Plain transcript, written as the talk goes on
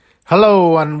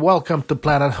Hello and welcome to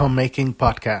Planet Homemaking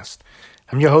Podcast.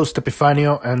 I'm your host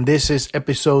Epifanio and this is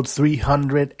episode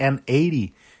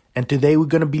 380. And today we're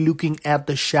going to be looking at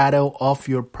the shadow of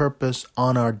your purpose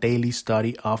on our daily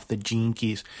study of the Gene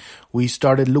Keys. We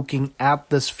started looking at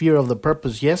the sphere of the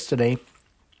purpose yesterday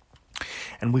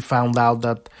and we found out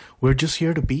that we're just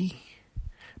here to be.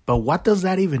 But what does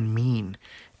that even mean?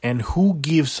 And who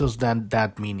gives us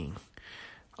that meaning?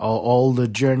 All the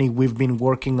journey we've been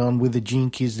working on with the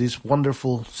Gene Keys, this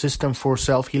wonderful system for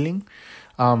self-healing,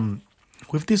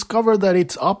 we've discovered that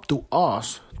it's up to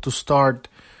us to start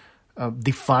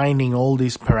defining all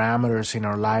these parameters in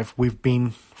our life. We've been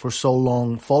for so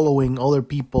long following other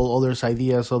people, others'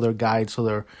 ideas, other guides,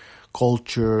 other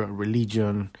culture,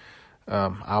 religion,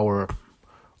 our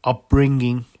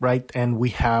upbringing, right? And we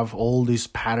have all these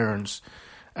patterns.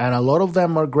 And a lot of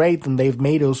them are great and they've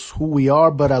made us who we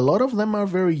are, but a lot of them are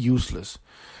very useless,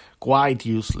 quite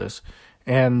useless.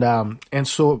 And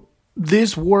so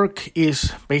this work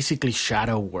is basically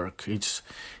shadow work. It's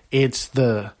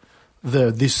the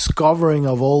discovering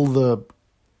of all the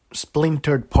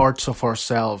splintered parts of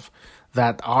ourselves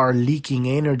that are leaking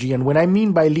energy. And what I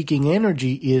mean by leaking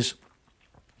energy is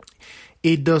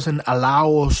it doesn't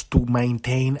allow us to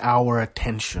maintain our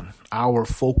attention, our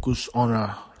focus on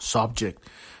a subject.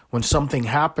 When something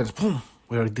happens, boom,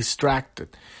 we're distracted.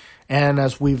 And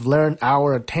as we've learned,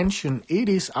 our attention, it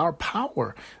is our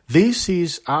power. This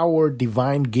is our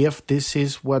divine gift. This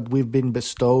is what we've been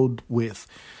bestowed with,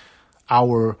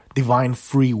 our divine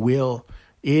free will.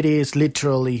 It is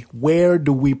literally, where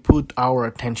do we put our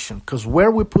attention? Because where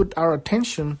we put our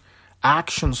attention,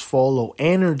 actions follow,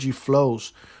 energy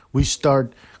flows. We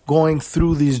start going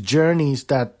through these journeys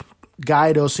that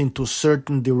guide us into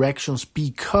certain directions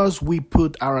because we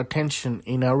put our attention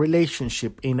in a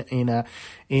relationship, in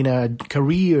a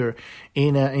career,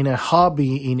 in a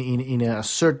hobby, in a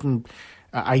certain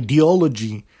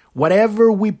ideology.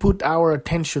 Whatever we put our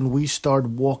attention, we start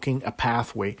walking a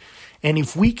pathway. And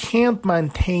if we can't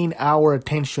maintain our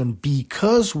attention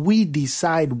because we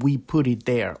decide we put it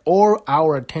there, or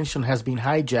our attention has been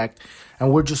hijacked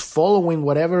and we're just following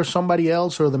whatever somebody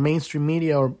else or the mainstream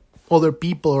media or other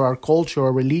people or our culture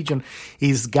or religion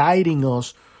is guiding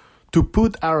us to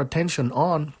put our attention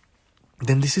on,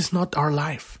 then this is not our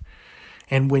life.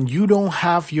 And when you don't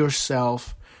have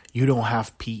yourself, you don't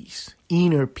have peace,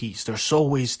 inner peace. There's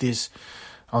always this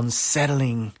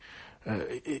unsettling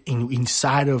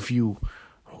inside of you.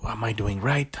 Am I doing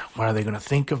right? What are they going to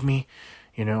think of me?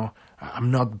 You know,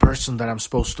 I'm not the person that I'm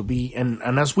supposed to be. And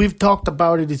as we've talked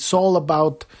about it, it's all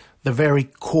about the very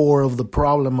core of the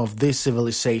problem of this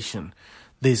civilization,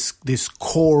 this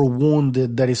core wound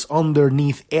that is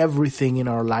underneath everything in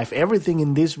our life. Everything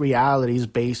in this reality is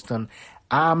based on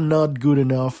I'm not good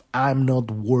enough, I'm not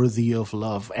worthy of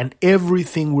love. And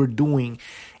everything we're doing,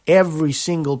 every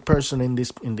single person in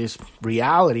this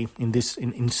reality,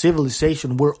 in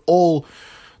civilization, we're all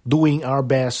doing our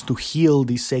best to heal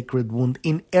this sacred wound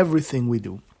in everything we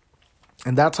do.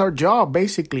 And that's our job,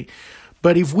 basically.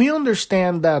 But if we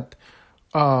understand that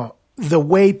the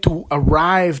way to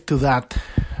arrive to that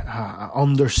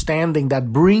understanding,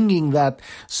 that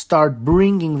start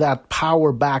bringing that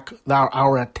power back,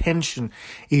 our attention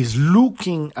is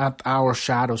looking at our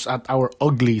shadows, at our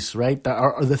uglies, right?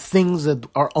 The things that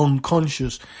are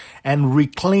unconscious, and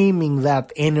reclaiming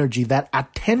that energy, that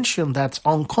attention that's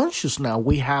unconscious now.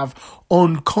 We have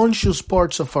unconscious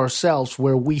parts of ourselves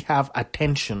where we have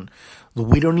attention.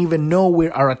 We don't even know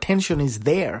where our attention is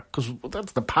there, because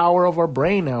that's the power of our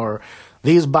brain.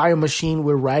 This biomachine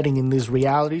we're riding in this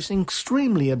reality is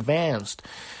extremely advanced.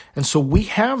 And so we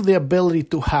have the ability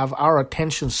to have our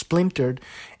attention splintered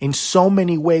in so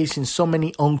many ways, in so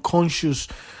many unconscious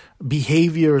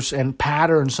behaviors and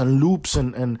patterns and loops.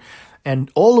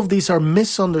 And all of these are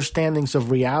misunderstandings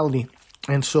of reality.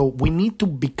 And so we need to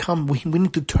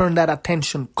turn that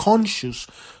attention conscious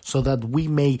so that we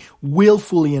may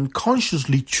willfully and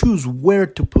consciously choose where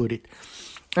to put it.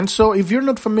 And so if you're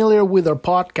not familiar with our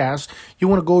podcast, you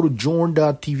want to go to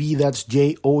journ.tv. That's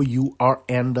JOURN.tv.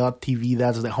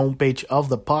 That's the homepage of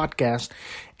the podcast.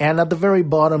 And at the very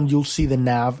bottom, you'll see the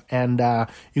nav, and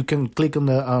you can click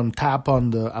tap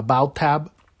on the About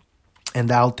tab, and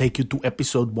that'll take you to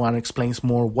episode 1. Explains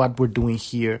more what we're doing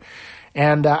here.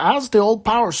 And as the old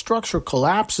power structure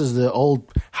collapses, the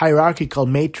old hierarchical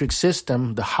matrix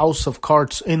system, the house of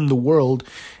cards in the world,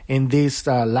 in these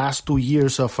last 2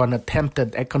 years of an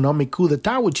attempted economic coup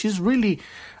d'etat, which is really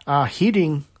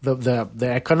hitting the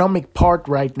economic part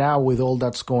right now with all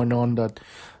that's going on, that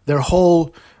their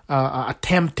whole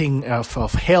attempting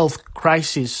of health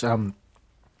crisis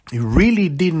It really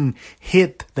didn't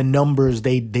hit the numbers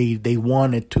they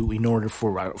wanted to in order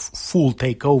for a full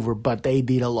takeover, but they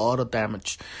did a lot of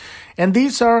damage. And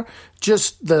these are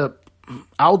just the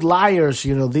outliers,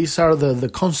 these are the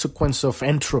consequence of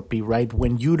entropy, right?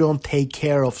 When you don't take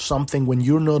care of something, when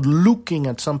you're not looking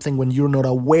at something, when you're not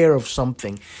aware of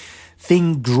something,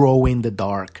 things grow in the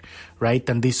dark, right?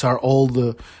 And these are all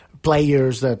the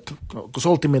players because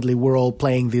ultimately we're all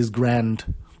playing this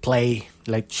grand play,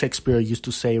 like Shakespeare used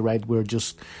to say, right? We're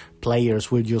just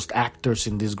players, we're just actors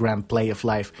in this grand play of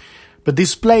life. But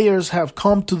these players have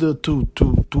come to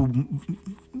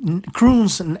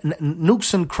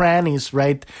nooks and crannies,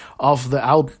 right, of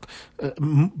the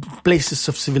places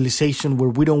of civilization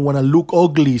where we don't want to look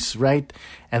uglies, right?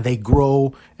 And they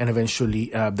grow, and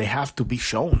eventually they have to be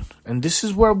shown. And this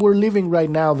is where we're living right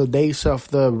now, the days of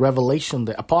the revelation,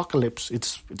 the apocalypse.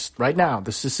 It's right now.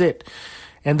 This is it.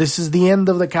 And this is the end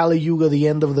of the Kali Yuga, the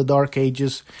end of the Dark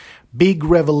Ages. Big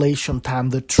revelation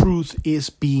time. The truth is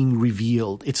being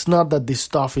revealed. It's not that this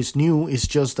stuff is new. It's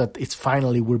just that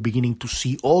we're beginning to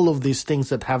see all of these things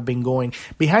that have been going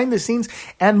behind the scenes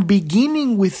and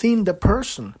beginning within the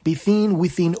person,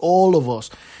 within all of us.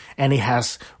 And it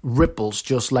has ripples,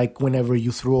 just like whenever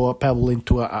you throw a pebble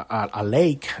into a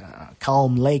lake, a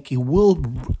calm lake, it will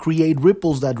create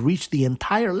ripples that reach the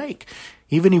entire lake,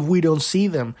 even if we don't see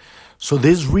them. So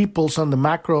these ripples on the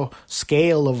macro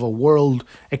scale of a world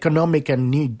economic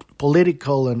and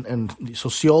political and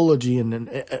sociology and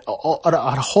at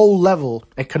a whole level,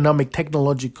 economic,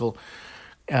 technological,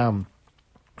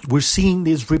 we're seeing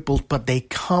these ripples, but they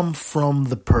come from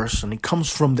the person. It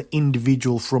comes from the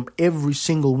individual, from every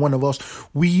single one of us.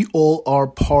 We all are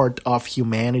part of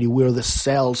humanity. We're the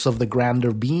cells of the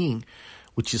grander being,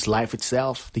 which is life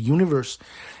itself, the universe.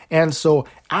 And so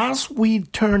as we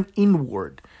turn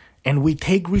inward, and we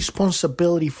take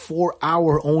responsibility for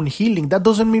our own healing. That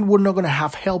doesn't mean we're not going to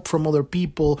have help from other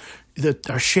people that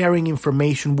are sharing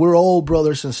information. We're all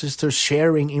brothers and sisters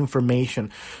sharing information.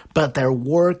 But their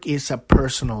work is a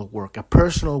personal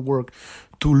work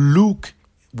to look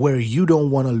where you don't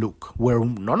want to look, where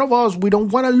none of us, we don't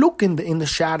want to look in the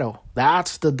shadow.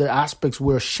 That's the aspects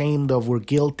we're ashamed of, we're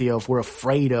guilty of, we're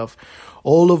afraid of.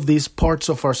 All of these parts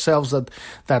of ourselves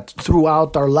that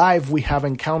throughout our life we have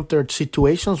encountered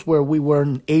situations where we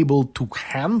weren't able to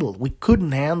handle, we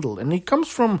couldn't handle. And it comes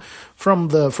from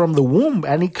the womb,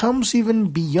 and it comes even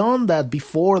beyond that,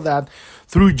 before that,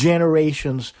 through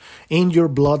generations, in your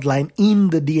bloodline,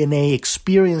 in the DNA,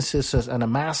 experiences on a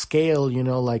mass scale,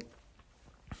 like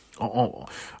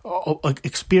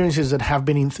experiences that have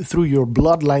been through your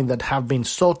bloodline that have been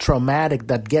so traumatic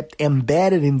that get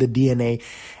embedded in the DNA,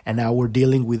 and now we're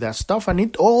dealing with that stuff. And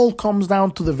it all comes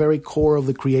down to the very core of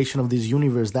the creation of this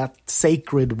universe, that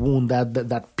sacred wound,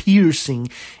 that piercing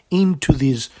into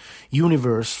this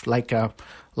universe like a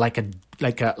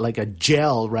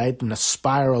gel, right, in a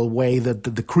spiral way, that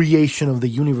the creation of the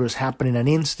universe happened in an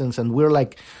instant, and we're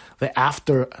like the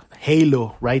after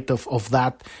halo, right, of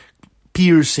that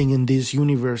piercing in this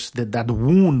universe, that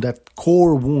wound, that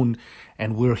core wound,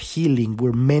 and we're healing,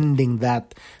 we're mending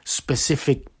that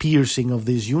specific piercing of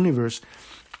this universe.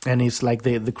 And it's like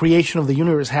the creation of the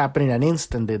universe happened in an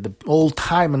instant, the all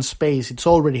time and space, it's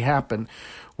already happened.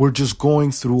 We're just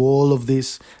going through all of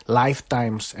these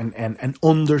lifetimes and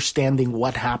understanding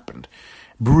what happened,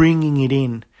 bringing it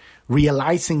in,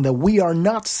 realizing that we are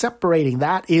not separating.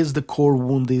 That is the core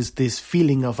wound, is this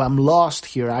feeling of I'm lost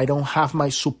here. I don't have my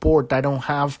support. I don't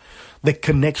have the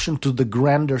connection to the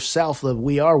grander self that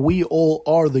we are. We all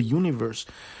are the universe.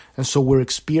 And so we're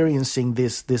experiencing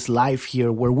this life here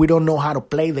where we don't know how to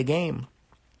play the game.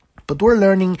 But we're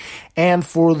learning, and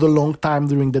for the long time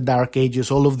during the Dark Ages,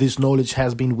 all of this knowledge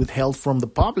has been withheld from the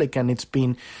public, and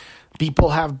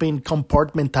people have been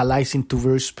compartmentalizing to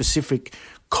very specific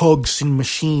cogs in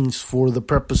machines for the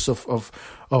purpose of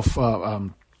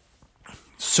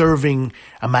serving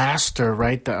a master,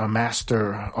 right? A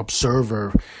master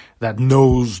observer that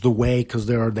knows the way, because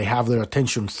they have their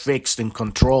attention fixed in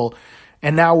control.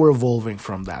 And now we're evolving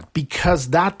from that, because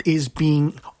that is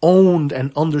being owned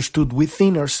and understood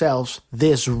within ourselves.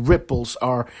 These ripples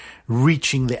are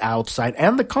reaching the outside.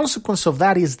 And the consequence of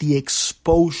that is the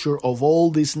exposure of all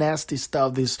this nasty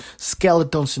stuff, these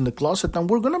skeletons in the closet. And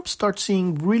we're going to start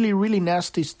seeing really, really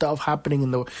nasty stuff happening in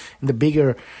the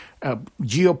bigger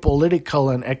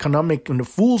geopolitical and economic, in the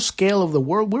full scale of the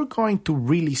world. We're going to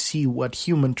really see what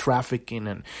human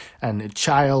trafficking and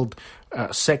child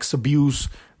sex abuse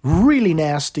really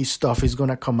nasty stuff is going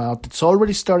to come out. It's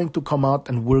already starting to come out,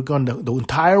 and the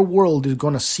entire world is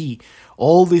going to see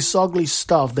all this ugly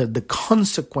stuff, that the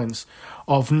consequence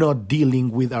of not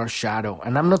dealing with our shadow.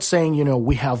 And I'm not saying,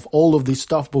 we have all of this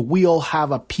stuff, but we all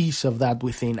have a piece of that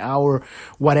within our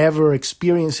whatever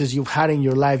experiences you've had in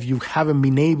your life. You haven't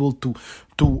been able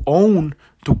to own,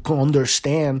 to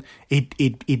understand it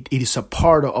is a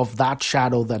part of that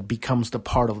shadow that becomes the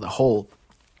part of the whole.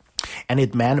 And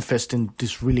it manifests in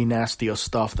this really nasty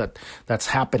stuff that's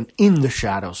happened in the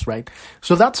shadows, right?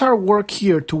 So that's our work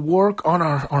here, to work on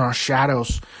our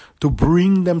shadows, to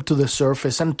bring them to the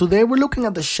surface. And today we're looking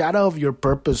at the shadow of your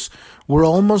purpose. We're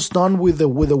almost done with the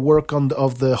work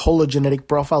of the hologenetic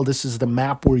profile. This is the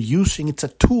map we're using. It's a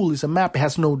tool. It's a map. It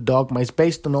has no dogma. It's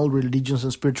based on all religions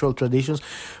and spiritual traditions,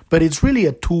 but it's really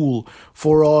a tool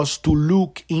for us to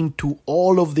look into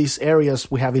all of these areas.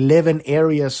 We have 11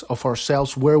 areas of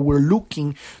ourselves where we're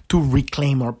looking to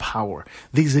reclaim our power.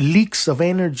 These leaks of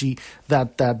energy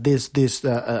that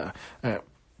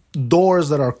doors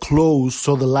that are closed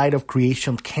so the light of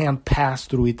creation can't pass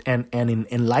through it and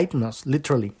enlighten us,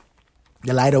 literally.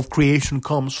 The light of creation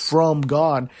comes from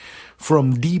God,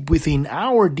 from deep within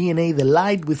our DNA, the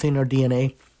light within our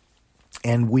DNA.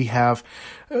 And we have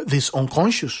this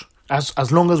unconscious.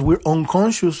 As long as we're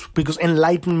unconscious, because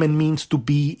enlightenment means to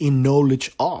be in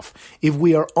knowledge of. If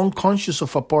we are unconscious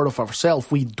of a part of ourselves,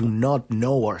 we do not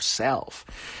know ourselves.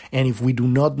 And if we do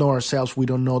not know ourselves, we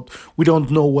don't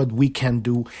know what we can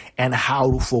do and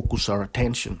how to focus our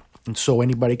attention. And so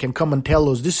anybody can come and tell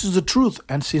us this is the truth.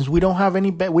 And since we don't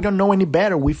know any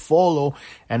better, we follow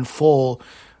and fall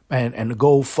and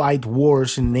go fight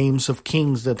wars in names of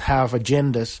kings that have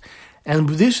agendas. And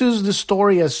this is the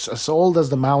story as old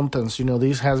as the mountains.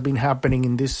 This has been happening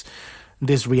in this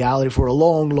reality for a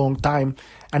long, long time.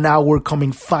 And now we're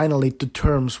coming finally to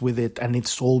terms with it, and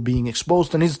it's all being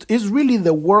exposed. And it's really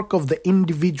the work of the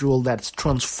individual that's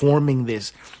transforming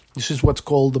this. This is what's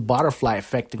called the butterfly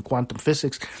effect in quantum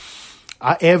physics.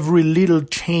 Every little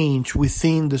change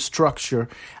within the structure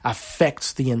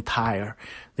affects the entire,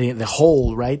 the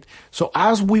whole, right? So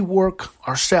as we work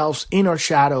ourselves in our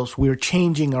shadows, we're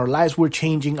changing our lives, we're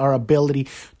changing our ability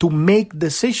to make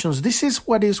decisions. This is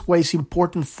why it's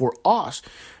important for us,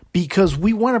 because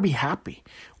we want to be happy.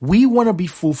 We want to be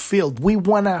fulfilled. We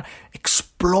want to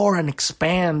explore and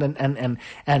expand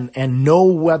and know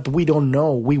what we don't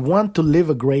know. We want to live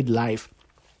a great life.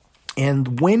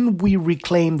 And when we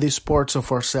reclaim these parts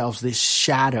of ourselves, these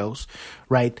shadows,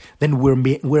 right, then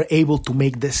we're able to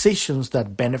make decisions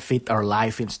that benefit our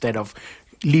life instead of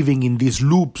living in these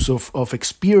loops of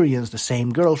experience, the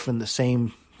same girlfriend, the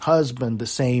same husband, the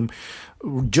same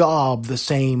job, the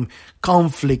same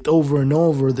conflict over and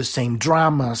over, the same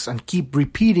dramas, and keep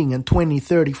repeating, and 20,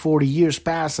 30, 40 years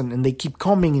pass and they keep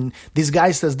coming and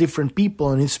disguised as different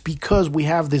people. And it's because we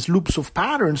have these loops of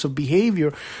patterns of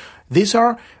behavior. These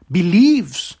are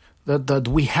beliefs that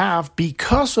we have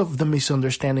because of the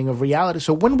misunderstanding of reality.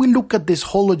 So when we look at this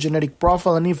hologenetic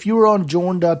profile, and if you're on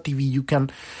Journ.tv, you can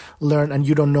learn, and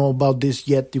you don't know about this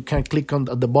yet, you can click on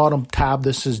the bottom tab.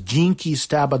 This is Gene Keys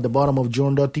tab at the bottom of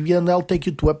Journ.tv, and that'll take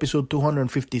you to episode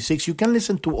 256. You can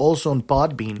listen to also on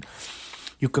Podbean.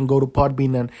 You can go to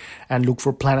Podbean and look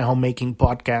for Planet Homemaking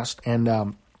Podcast,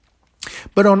 and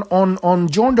but on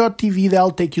Journ.tv,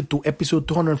 that'll take you to episode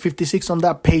 256. On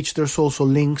that page, there's also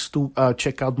links to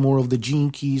check out more of the Gene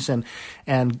Keys, and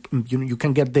you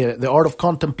can get the Art of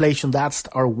Contemplation. That's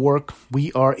our work.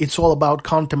 It's all about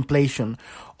contemplation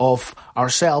of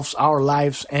ourselves, our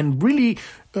lives, and really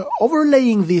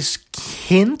overlaying these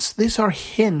hints. These are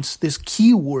hints, these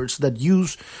keywords that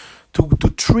use to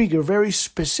trigger very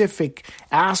specific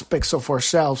aspects of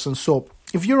ourselves. And so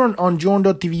if you're on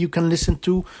Journ.tv, you can listen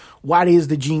to What is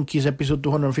the Gene Keys, episode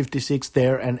 256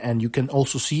 there, and you can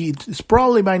also see it. It's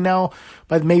probably by now,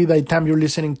 but maybe by the time you're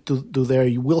listening to there,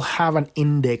 you will have an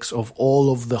index of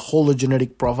all of the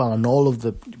hologenetic profile and all of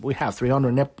we have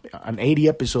 380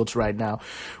 episodes right now,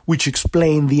 which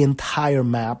explain the entire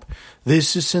map.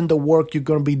 This isn't the work you're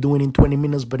going to be doing in 20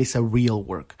 minutes, but it's a real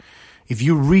work. If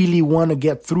you really want to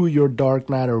get through your dark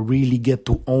night, or really get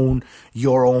to own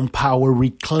your own power,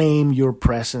 reclaim your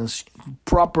presence,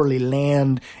 properly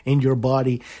land in your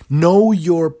body, know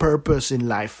your purpose in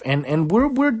life, and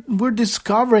we're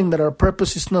discovering that our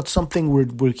purpose is not something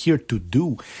we're here to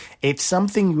do. It's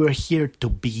something we're here to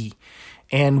be.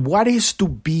 And what is to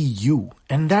be you?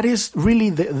 And that is really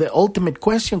the ultimate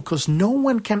question, because no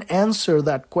one can answer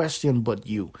that question but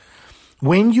you.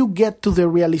 When you get to the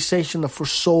realization that for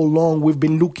so long we've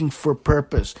been looking for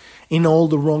purpose in all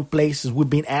the wrong places, we've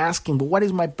been asking, but what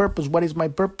is my purpose? What is my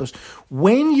purpose?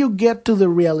 When you get to the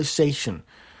realization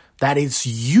that it's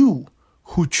you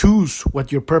who choose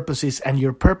what your purpose is, and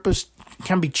your purpose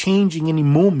can be changing any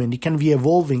moment. It can be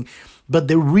evolving, but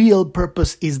the real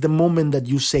purpose is the moment that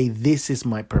you say, this is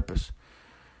my purpose.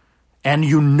 And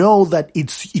you know that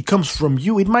it comes from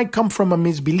you. It might come from a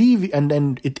misbelief, and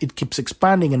then it keeps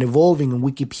expanding and evolving, and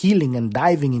we keep healing and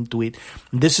diving into it.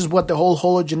 This is what the whole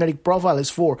hologenetic profile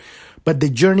is for. But the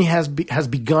journey has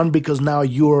begun, because now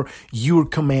you're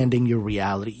commanding your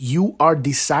reality. You are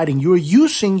deciding. You're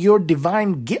using your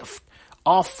divine gift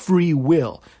of free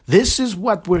will. This is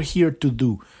what we're here to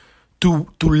do, to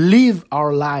live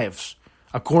our lives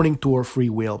according to our free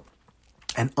will.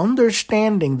 And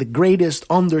understanding, the greatest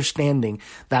understanding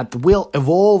that will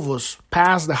evolve us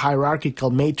past the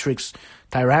hierarchical matrix,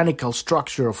 tyrannical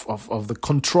structure of the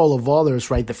control of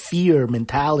others, right? The fear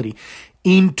mentality,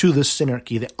 into the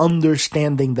synarchy, the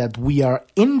understanding that we are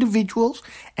individuals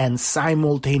and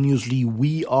simultaneously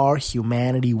we are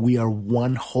humanity. We are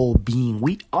one whole being.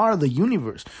 We are the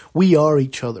universe. We are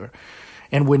each other.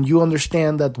 And when you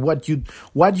understand that what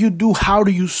you do, how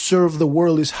do you serve the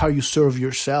world is how you serve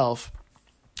yourself.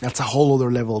 That's a whole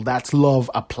other level. That's love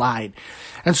applied.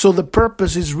 And so the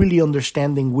purpose is really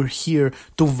understanding we're here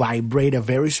to vibrate a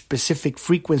very specific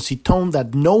frequency tone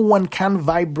that no one can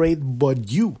vibrate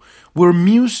but you. We're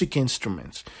music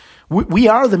instruments. We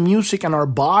are the music, and our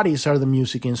bodies are the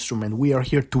music instrument. We are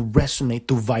here to resonate,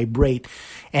 to vibrate,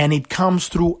 and it comes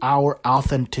through our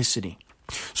authenticity.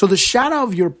 So the shadow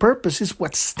of your purpose is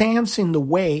what stands in the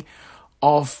way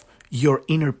of your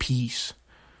inner peace.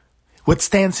 What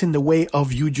stands in the way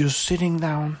of you just sitting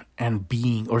down and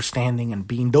being, or standing and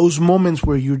being. Those moments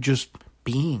where you're just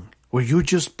being, where you're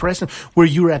just present, where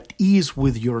you're at ease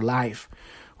with your life,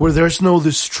 where there's no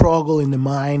this struggle in the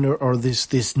mind or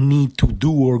this need to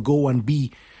do or go and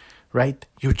be, right?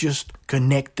 You're just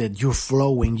connected, you're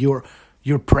flowing,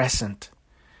 you're present.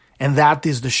 And that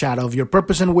is the shadow of your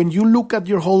purpose. And when you look at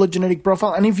your hologenetic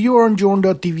profile, and if you're on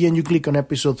Journ.tv and you click on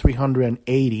episode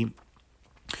 380,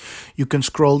 you can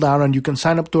scroll down and you can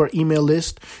sign up to our email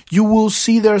list. You will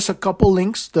see there's a couple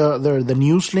links, the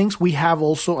news links. We have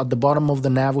also at the bottom of the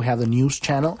nav, we have a news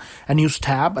channel, a news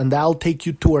tab, and that'll take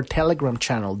you to our Telegram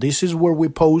channel. This is where we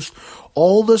post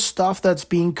all the stuff that's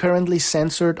being currently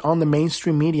censored on the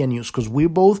mainstream media news, because we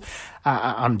both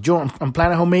on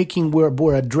Planet Homemaking,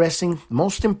 we're addressing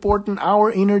most important,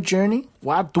 our inner journey.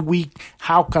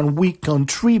 How can we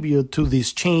contribute to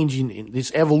this change in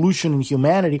this evolution in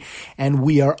humanity? And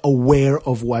we are aware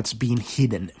of what's being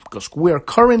hidden, because we are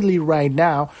currently right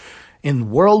now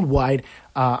in worldwide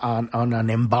on an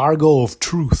embargo of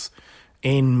truth.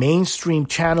 In mainstream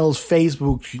channels,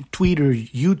 Facebook, Twitter,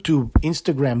 YouTube,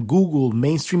 Instagram, Google,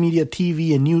 mainstream media,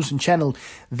 TV and news and channel,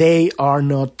 they are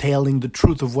not telling the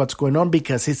truth of what's going on,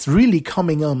 because it's really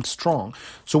coming on strong.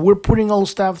 So we're putting all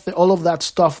of that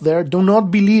stuff there. Do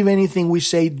not believe anything we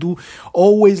say. Do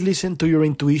always listen to your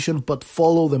intuition, but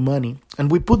follow the money. And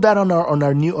we put that on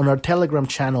our Telegram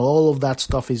channel. All of that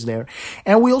stuff is there.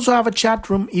 And we also have a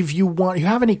chat room. If you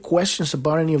have any questions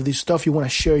about any of this stuff, you want to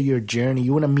share your journey,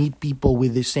 you want to meet people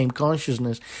with the same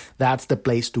consciousness, that's the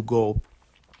place to go.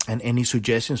 And any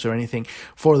suggestions or anything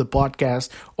for the podcast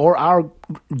or our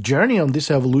journey on this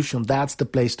evolution, that's the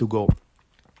place to go.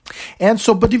 And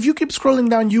so, but if you keep scrolling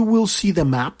down, you will see the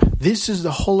map. This is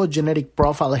the hologenetic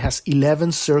profile. It has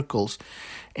 11 circles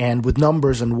and with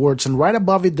numbers and words. And right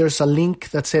above it, there's a link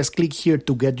that says, click here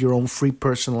to get your own free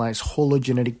personalized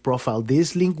hologenetic profile.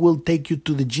 This link will take you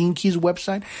to the Gene Keys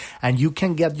website, and you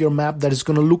can get your map that is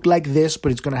going to look like this,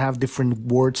 but it's going to have different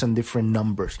words and different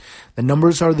numbers. The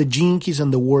numbers are the gene keys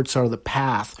and the words are the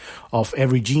path of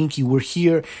every gene key. We're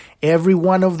here. Every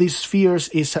one of these spheres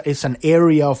is an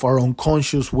area of our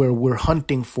unconscious where we're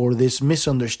hunting for these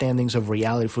misunderstandings of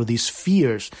reality, for these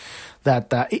fears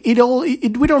that we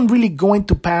don't really go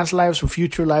into past lives or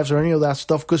future lives or any of that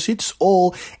stuff, because it's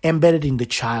all embedded in the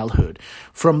childhood.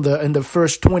 In the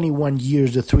first 21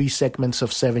 years, the 3 segments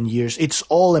of 7 years, it's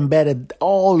all embedded.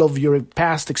 All of your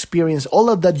past experience, all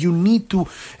of that you need to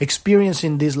experience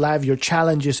in this life, your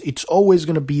challenges, it's always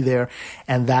going to be there,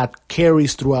 and that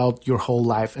carries throughout your whole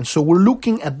life. And so we're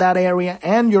looking at that area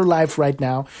and your life right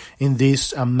now in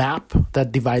this map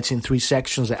that divides in 3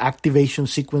 sections: the activation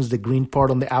sequence, the green part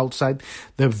on the outside,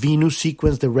 the Venus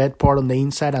sequence, the red part on the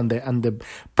inside, and the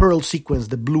Pearl sequence,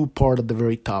 the blue part at the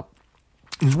very top.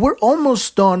 We're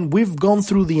almost done. We've gone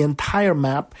through the entire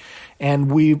map,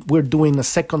 and we're doing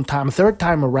third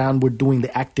time around, we're doing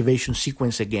the activation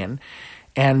sequence again.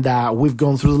 And we've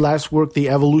gone through the life's work, the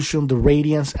evolution, the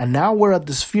radiance, and now we're at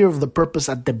the sphere of the purpose,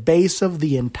 at the base of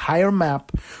the entire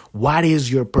map. What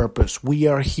is your purpose? We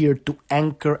are here to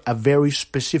anchor a very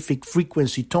specific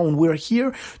frequency tone. We're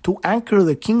here to anchor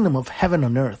the kingdom of heaven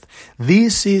on earth.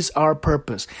 This is our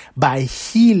purpose, by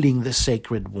healing the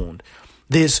sacred wound.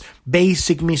 This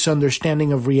basic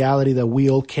misunderstanding of reality that we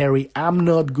all carry. I'm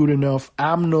not good enough.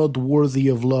 I'm not worthy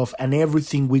of love. And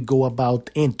everything we go about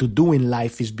to do in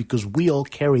life is because we all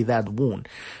carry that wound,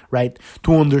 right?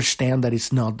 To understand that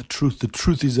it's not the truth. The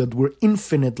truth is that we're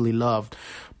infinitely loved.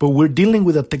 But we're dealing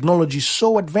with a technology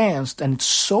so advanced and it's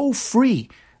so free,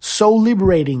 so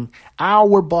liberating.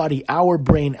 Our body, our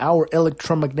brain, our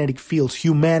electromagnetic fields,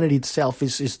 humanity itself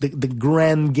is the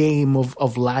grand game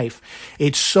of life.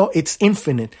 It's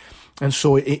infinite. And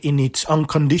so in its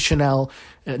unconditional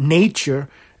nature,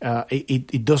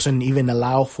 it doesn't even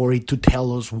allow for it to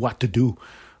tell us what to do,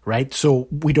 right? So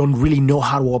we don't really know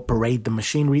how to operate the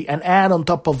machinery. And add on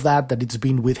top of that it's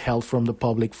been withheld from the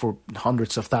public for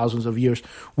hundreds of thousands of years.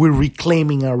 We're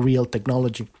reclaiming our real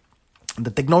technology. The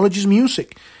technology is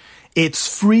music.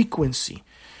 It's frequency,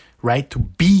 right? To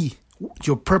be.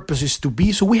 Your purpose is to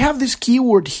be. So we have this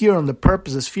keyword here on the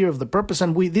purpose, the sphere of the purpose.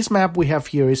 And this map we have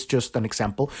here is just an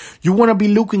example. You want to be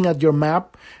looking at your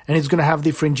map and it's going to have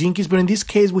different jinkies. But in this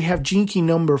case, we have jinky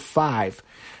number 5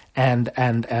 and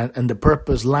the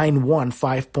purpose line 1,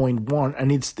 5.1.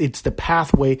 And it's the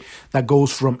pathway that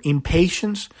goes from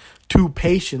impatience to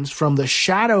patience, from the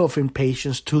shadow of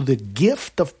impatience to the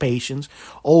gift of patience,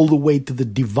 all the way to the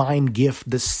divine gift,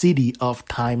 the city of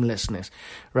timelessness,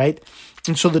 right?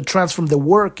 And so the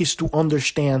work is to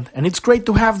understand, and it's great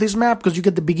to have this map because you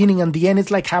get the beginning and the end.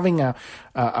 It's like having a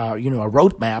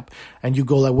road map, and you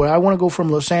go like, well, I want to go from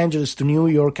Los Angeles to New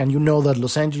York, and you know that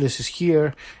Los Angeles is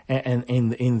here, and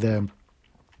in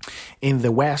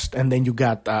the west, and then you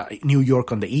got New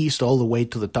York on the east, all the way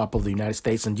to the top of the United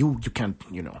States, and you can't,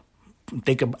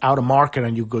 take out a marker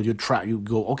and you go,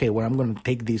 okay, well, I'm going to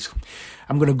take these,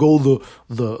 I'm going to go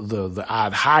the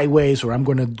highways, or I'm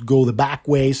going to go the back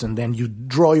ways, and then you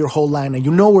draw your whole line and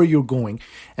you know where you're going.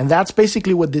 And that's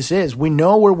basically what this is. We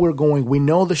know where we're going. We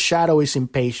know the shadow is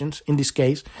impatience. In this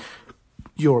case,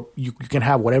 you can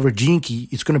have whatever gene key.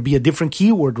 It's going to be a different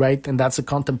keyword, right? And that's a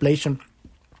contemplation.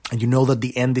 And you know that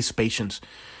the end is patience.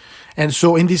 And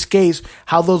so in this case,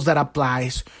 how does that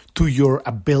applies to your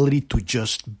ability to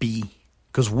just be?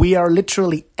 Because we are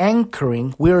literally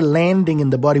anchoring, we're landing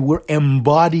in the body, we're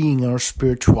embodying our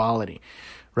spirituality,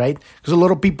 right? Because a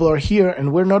lot of people are here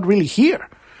and we're not really here.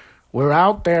 We're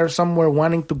out there somewhere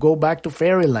wanting to go back to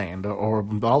fairyland or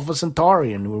Alpha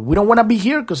Centauri, and we don't want to be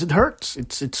here because it hurts.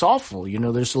 It's awful.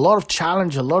 There's a lot of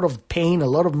challenge, a lot of pain, a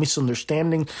lot of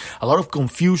misunderstanding, a lot of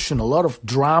confusion, a lot of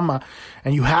drama,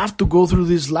 and you have to go through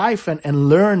this life and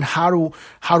learn how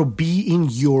to be in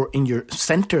your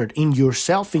centered in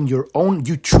yourself, in your own.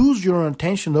 You choose your own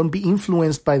attention. Don't be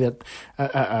influenced by that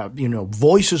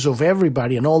voices of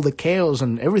everybody and all the chaos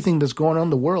and everything that's going on in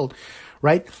the world,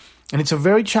 right? And it's a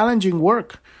very challenging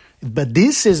work, but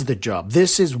this is the job.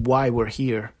 This is why we're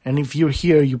here. And if you're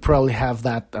here, you probably have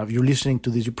that, if you're listening to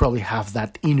this, you probably have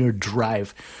that inner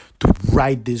drive to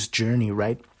ride this journey,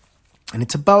 right? And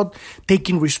it's about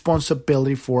taking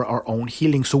responsibility for our own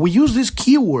healing. So we use these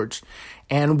keywords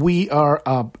and we are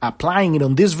applying it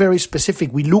on this very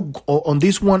specific. We look on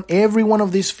this one, every one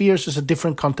of these spheres is a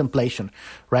different contemplation,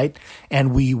 right?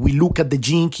 And we look at the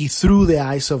gene key through the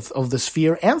eyes of the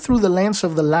sphere and through the lens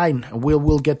of the line.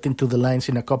 We'll get into the lines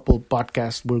in a couple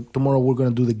podcasts. Tomorrow we're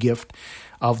going to do the gift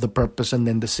of the purpose and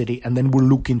then the city, and then we'll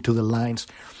look into the lines.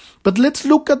 But let's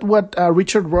look at what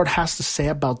Richard Rudd has to say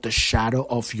about the shadow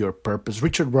of your purpose.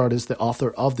 Richard Rudd is the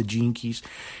author of the Gene Keys,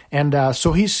 and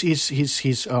so his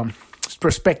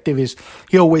perspective is,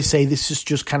 he always say this is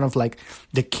just kind of like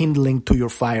the kindling to your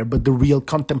fire, but the real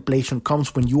contemplation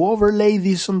comes when you overlay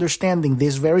this understanding,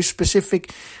 this very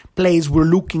specific place. We're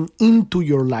looking into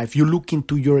your life. You look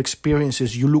into your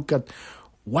experiences. You look at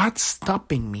what's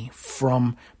stopping me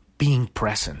from being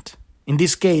present. In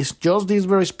this case, just this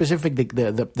very specific,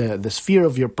 the sphere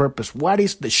of your purpose. What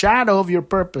is the shadow of your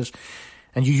purpose?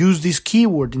 And you use this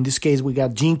keyword. In this case, we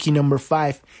got gene key number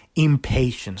 5,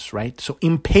 impatience, right? So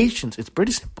impatience, it's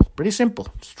pretty simple,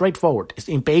 straightforward. It's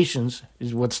impatience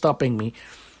is what's stopping me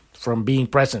from being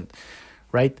present,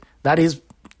 right?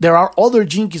 There are other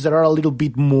gene keys that are a little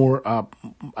bit more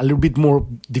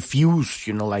diffuse,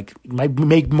 like it might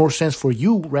make more sense for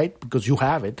you, right? Because you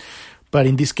have it. But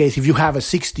in this case, if you have a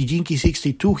 60, gene key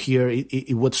 62 here,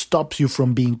 what stops you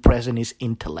from being present is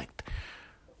intellect.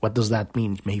 What does that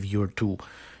mean? Maybe you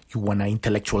want to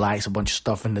intellectualize a bunch of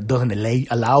stuff and it doesn't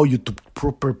allow you to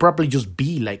properly just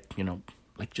be, like,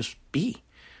 Like, just be.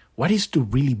 What is to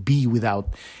really be without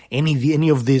any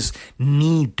of this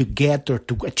need to get or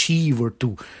to achieve or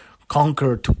to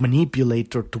conquer, to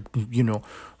manipulate or to,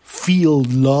 feel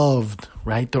loved,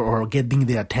 right? Or getting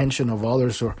the attention of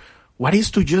others, or what is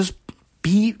to just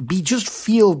just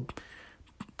feel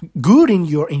good in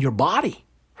your body,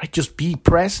 right? Just be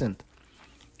present.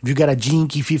 If you got a Gene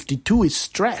Key 52, it's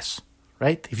stress,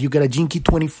 right? If you got a Gene Key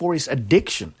 24, it's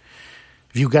addiction.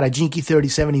 If you got a Gene Key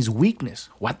 37, it's weakness.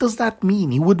 What does that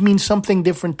mean? It would mean something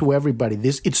different to everybody.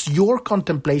 It's your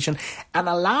contemplation and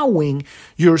allowing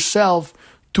yourself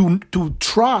to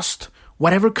trust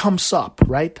whatever comes up,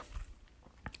 right?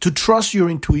 To trust your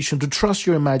intuition, to trust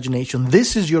your imagination.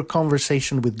 This is your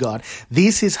conversation with God.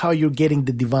 This is how you're getting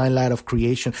the divine light of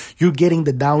creation. You're getting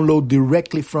the download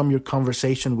directly from your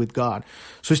conversation with God.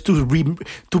 So it's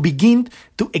to begin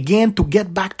to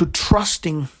get back to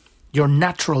trusting your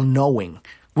natural knowing.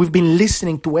 We've been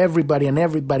listening to everybody, and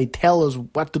everybody tell us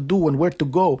what to do and where to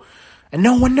go. And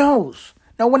no one knows.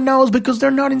 No one knows because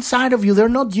they're not inside of you. They're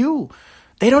not you.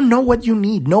 They don't know what you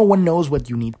need. No one knows what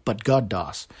you need, but God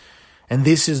does. And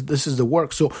this is the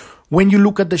work. So when you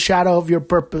look at the shadow of your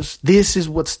purpose, this is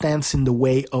what stands in the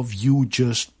way of you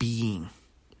just being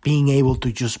able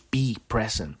to just be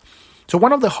present. So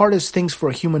one of the hardest things for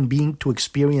a human being to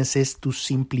experience is to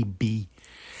simply be.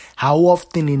 How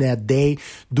often in a day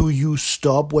do you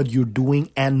stop what you're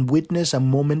doing and witness a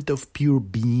moment of pure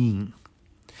being?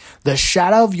 The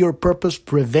shadow of your purpose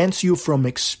prevents you from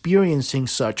experiencing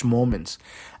such moments.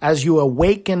 As you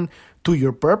awaken to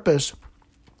your purpose,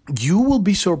 you will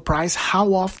be surprised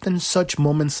how often such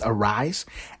moments arise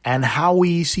and how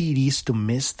easy it is to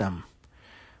miss them.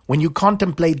 When you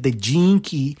contemplate the Gene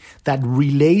Key that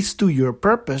relates to your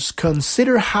purpose,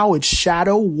 consider how its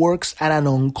shadow works at an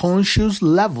unconscious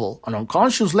level. An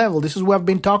unconscious level, this is what I've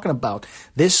been talking about.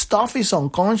 This stuff is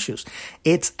unconscious.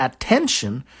 It's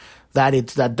attention we're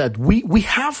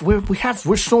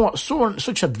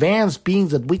such advanced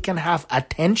beings that we can have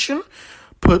attention,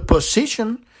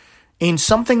 position in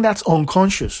something that's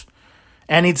unconscious.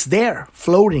 And it's there,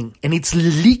 floating, and it's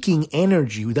leaking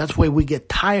energy. That's why we get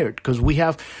tired, because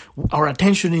our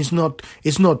attention is not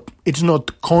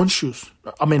conscious.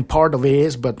 I mean, part of it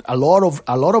is, but a lot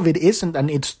of it isn't,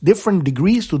 and it's different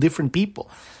degrees to different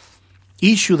people.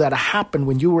 Issue that happened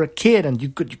when you were a kid, and you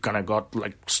kind of got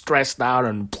like stressed out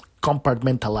and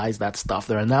compartmentalized that stuff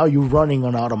there, and now you're running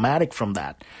on automatic from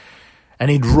that. And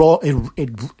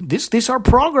these are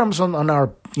programs on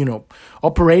our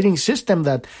operating system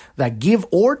that give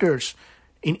orders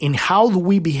in how do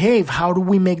we behave, how do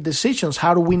we make decisions,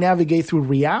 how do we navigate through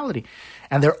reality,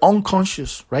 and they're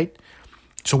unconscious, right?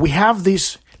 So we have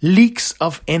these leaks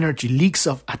of energy, leaks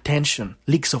of attention,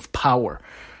 leaks of power,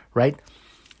 right?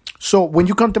 So when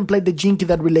you contemplate the Gene Key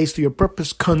that relates to your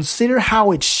purpose, consider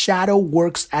how its shadow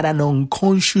works at an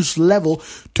unconscious level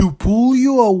to pull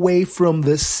you away from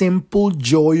the simple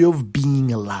joy of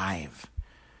being alive.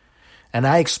 And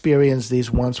I experienced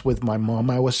this once with my mom.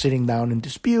 I was sitting down in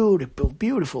this beautiful,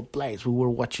 beautiful place. We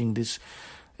were watching this.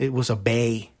 It was a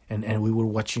bay, and we were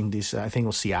watching this. I think it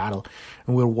was Seattle,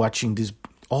 and we were watching this.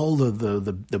 All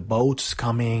the boats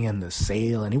coming and the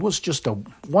sail, and it was just a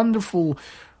wonderful.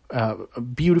 A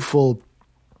beautiful,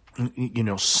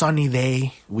 sunny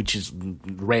day, which is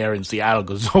rare in Seattle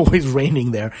because it's always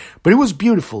raining there. But it was a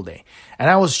beautiful day. And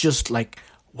I was just like,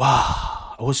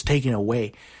 wow, I was taken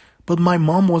away. But my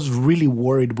mom was really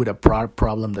worried with a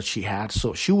problem that she had.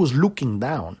 So she was looking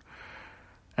down.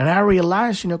 And I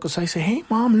realized, because I said, hey,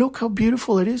 Mom, look how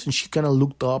beautiful it is. And she kind of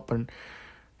looked up and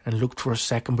looked for a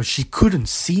second, but she couldn't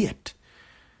see it.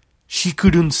 She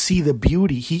couldn't see the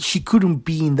beauty. She couldn't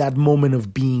be in that moment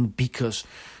of being because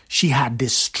she had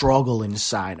this struggle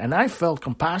inside. And I felt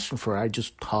compassion for her. I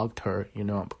just hugged her,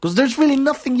 because there's really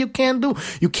nothing you can do.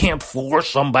 You can't force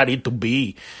somebody to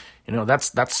be. That's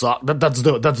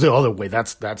the other way.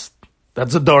 That's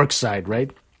the dark side,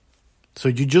 right? So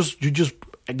you just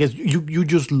I guess you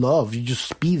just love. You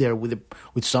just be there with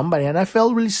somebody. And I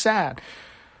felt really sad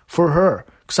for her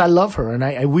because I love her, and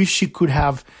I wish she could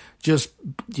have just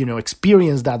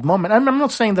experience that moment. I'm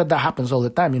not saying that happens all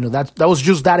the time. That was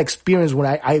just that experience when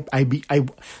I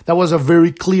that was a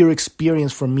very clear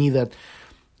experience for me that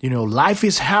life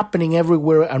is happening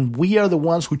everywhere, and we are the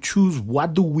ones who choose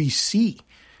what do we see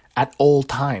at all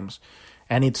times.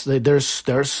 And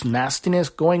there's nastiness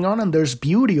going on and there's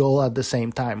beauty all at the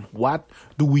same time. What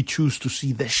do we choose to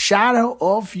see? The shadow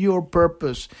of your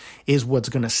purpose is what's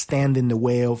going to stand in the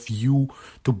way of you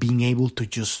to being able to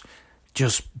just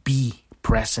be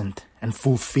present and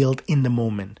fulfilled in the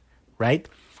moment, right?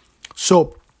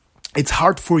 So it's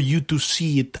hard for you to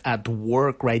see it at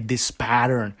work, right? This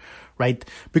pattern, right?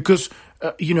 Because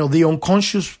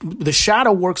the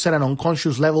shadow works at an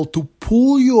unconscious level to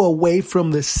pull you away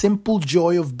from the simple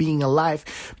joy of being alive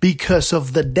because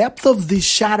of the depth of this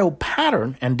shadow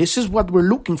pattern. And this is what we're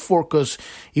looking for, because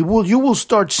you will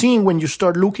start seeing when you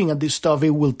start looking at this stuff,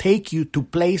 it will take you to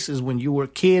places when you were a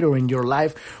kid or in your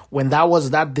life when that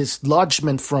was that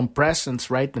dislodgement from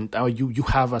presence, right? And you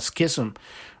have a schism,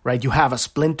 right? You have a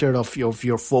splinter of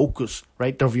your focus,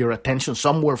 right? Of your attention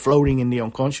somewhere floating in the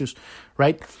unconscious,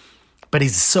 right? But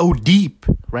it's so deep,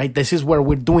 right? This is where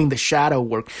we're doing the shadow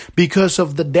work. Because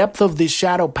of the depth of this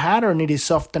shadow pattern, it is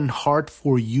often hard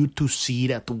for you to see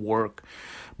it at work.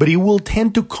 But it will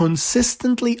tend to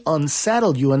consistently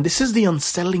unsettle you. And this is the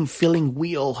unsettling feeling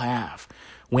we all have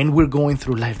when we're going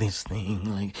through life, this thing,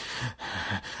 like,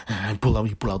 you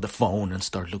pull out the phone and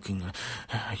start looking,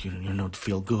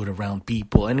 feel good around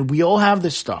people. And we all have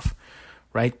this stuff.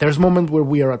 Right? There's moments where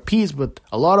we are at peace, but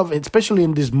a lot of it, especially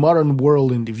in this modern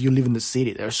world, and if you live in the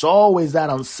city, there's always that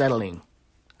unsettling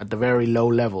at the very low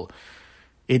level.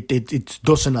 It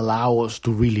doesn't allow us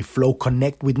to really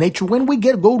connect with nature. When we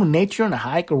go to nature on a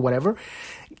hike or whatever,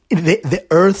 the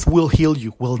earth will heal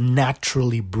you, will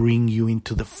naturally bring you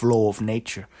into the flow of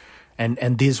nature.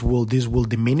 And this will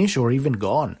diminish or even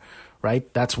gone.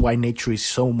 Right? That's why nature is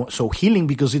so healing,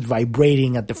 because it's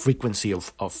vibrating at the frequency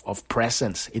of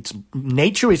presence.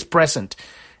 Nature is present.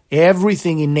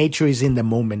 Everything in nature is in the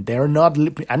moment.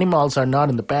 Animals are not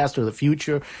in the past or the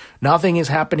future. Nothing is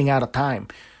happening out of time.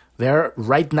 They're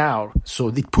right now. So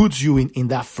it puts you in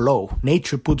that flow.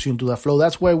 Nature puts you into that flow.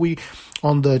 That's why we,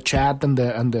 on the chat and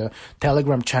the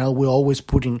Telegram channel, we're always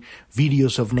putting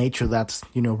videos of nature that's,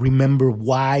 remember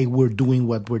why we're doing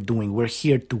what we're doing. We're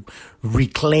here to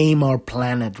reclaim our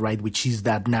planet, right? Which is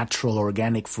that natural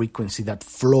organic frequency, that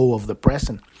flow of the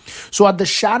present. So at the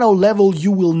shadow level,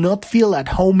 you will not feel at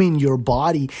home in your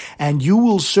body, and you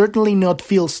will certainly not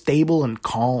feel stable and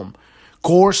calm.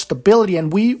 Core stability,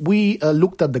 and we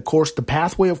looked at the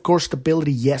pathway of core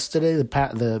stability yesterday,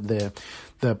 the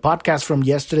podcast from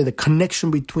yesterday, the connection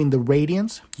between the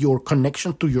radiance, your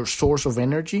connection to your source of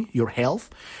energy, your health,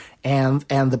 and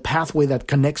the pathway that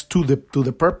connects to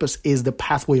the purpose is the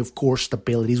pathway of core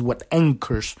stability, is what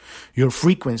anchors your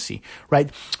frequency, right?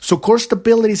 So core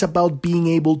stability is about being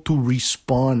able to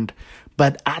respond,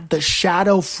 but at the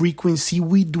shadow frequency,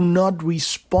 we do not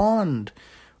respond,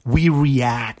 we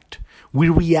react. We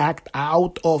react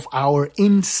out of our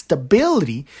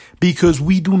instability because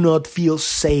we do not feel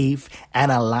safe and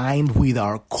aligned with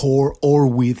our core or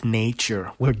with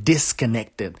nature. We're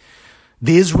disconnected.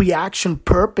 This reaction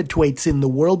perpetuates in the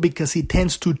world because it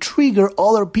tends to trigger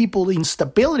other people's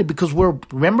instability, because we're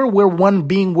one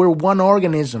being, we're one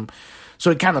organism. So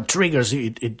it kind of triggers,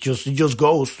 it just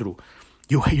goes through.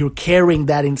 You're carrying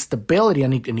that instability,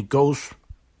 and it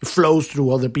flows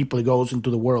through other people, it goes into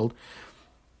the world,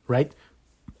 right?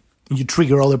 You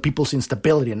trigger other people's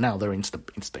instability, and now they're and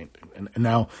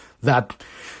now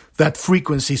that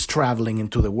frequency is traveling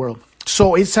into the world.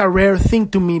 So it's a rare thing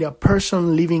to meet a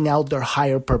person living out their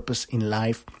higher purpose in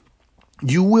life.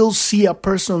 You will see a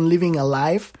person living a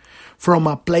life from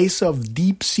a place of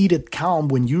deep-seated calm.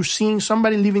 When you're seeing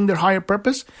somebody living their higher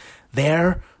purpose,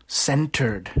 they're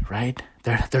centered, right?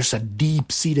 There's a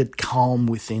deep-seated calm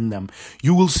within them.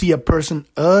 You will see a person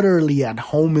utterly at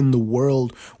home in the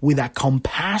world with a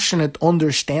compassionate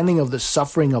understanding of the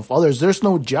suffering of others. There's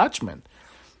no judgment.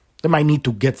 They might need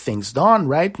to get things done,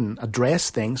 right, and address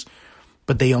things,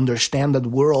 but they understand that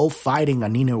we're all fighting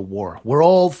an inner war. We're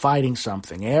all fighting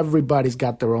something. Everybody's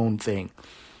got their own thing.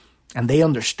 And they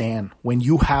understand when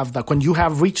you have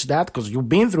reached that, because you've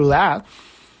been through that,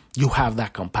 you have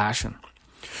that compassion.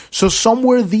 So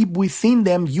somewhere deep within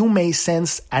them, you may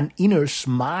sense an inner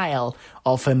smile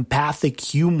of empathic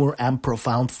humor and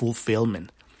profound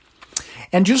fulfillment.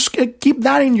 And just keep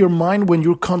that in your mind when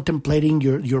you're contemplating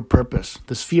your purpose,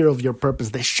 the sphere of your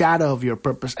purpose, the shadow of your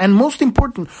purpose. And most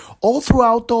important, all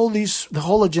throughout the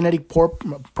hologenetic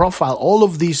profile, all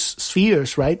of these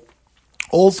spheres, right?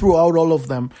 All throughout all of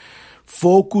them,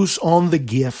 focus on the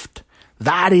gift.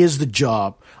 That is the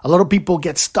job. A lot of people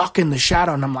get stuck in the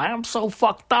shadow, and I'm like, I'm so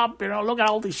fucked up, look at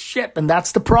all this shit. And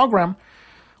that's the program.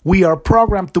 We are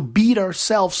programmed to beat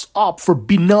ourselves up for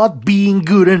not being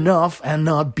good enough and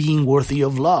not being worthy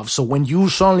of love. So when you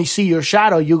suddenly see your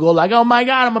shadow, you go like, oh my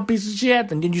God, I'm a piece of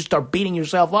shit. And then you start beating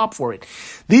yourself up for it.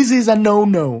 This is a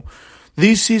no-no.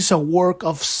 This is a work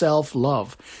of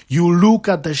self-love. You look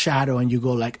at the shadow and you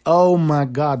go like, oh my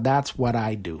God, that's what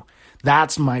I do.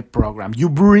 That's my program. You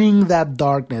bring that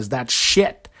darkness, that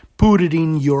shit, put it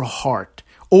in your heart.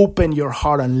 Open your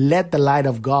heart and let the light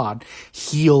of God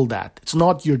heal that. It's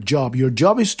not your job. Your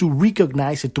job is to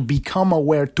recognize it, to become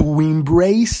aware, to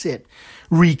embrace it.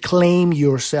 Reclaim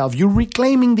yourself. You're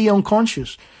reclaiming the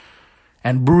unconscious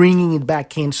and bringing it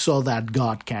back in so that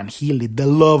God can heal it. The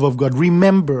love of God.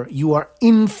 Remember, you are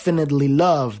infinitely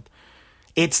loved.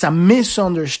 It's a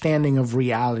misunderstanding of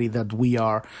reality that we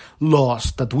are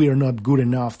lost, that we are not good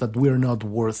enough, that we are not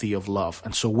worthy of love.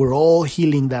 And so we're all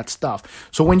healing that stuff.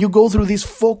 So when you go through this,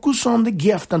 focus on the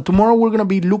gift. And tomorrow we're going to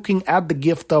be looking at the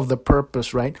gift of the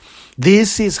purpose, right?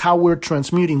 This is how we're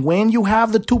transmuting. When you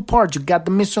have the two parts, you got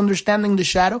the misunderstanding, the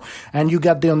shadow, and you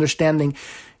got the understanding,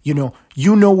 you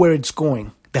know where it's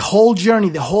going. The whole journey,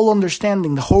 the whole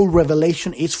understanding, the whole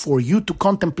revelation is for you to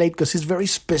contemplate because it's very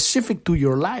specific to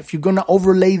your life. You're going to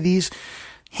overlay these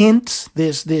hints,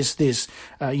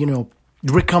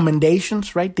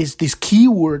 recommendations, right? These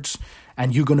keywords,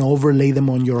 and you're going to overlay them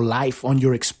on your life, on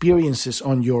your experiences,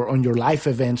 on your life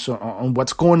events, on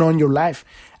what's going on in your life.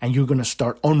 And you're going to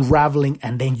start unraveling,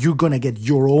 and then you're going to get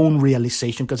your own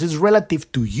realization because it's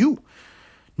relative to you.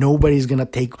 Nobody's going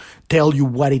to tell you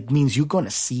what it means. You're going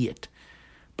to see it.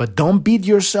 But don't beat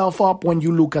yourself up when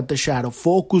you look at the shadow.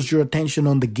 Focus your attention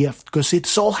on the gift because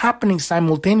it's all happening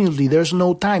simultaneously. There's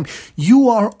no time. You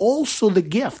are also the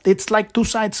gift. It's like two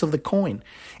sides of the coin.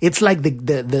 It's like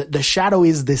the shadow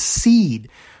is the seed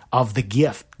of the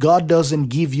gift. God doesn't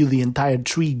give you the entire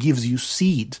tree. He gives you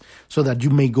seeds so that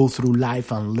you may go through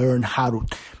life and learn how to,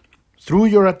 through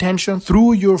your attention,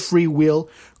 through your free will,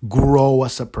 grow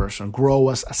as a person, grow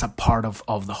as a part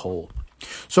of the whole.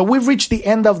 So we've reached the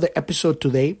end of the episode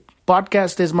today.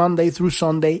 Podcast is Monday through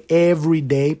Sunday, every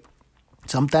day,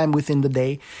 sometime within the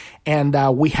day. And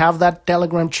we have that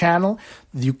Telegram channel.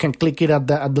 You can click it at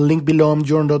the link below on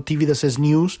Journ.tv that says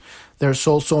news. There's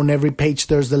also on every page,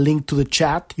 there's the link to the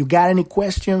chat. You got any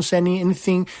questions,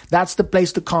 anything, that's the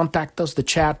place to contact us, the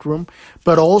chat room.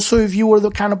 But also if you are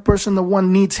the kind of person that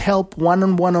needs help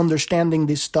one-on-one understanding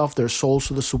this stuff, there's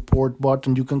also the support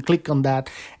button. You can click on that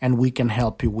and we can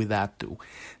help you with that too.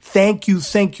 Thank you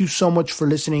so much for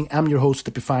listening. I'm your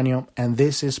host, Epifanio, and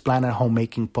this is Planet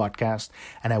Homemaking Podcast.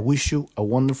 And I wish you a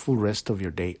wonderful rest of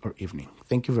your day or evening.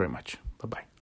 Thank you very much. Bye-bye.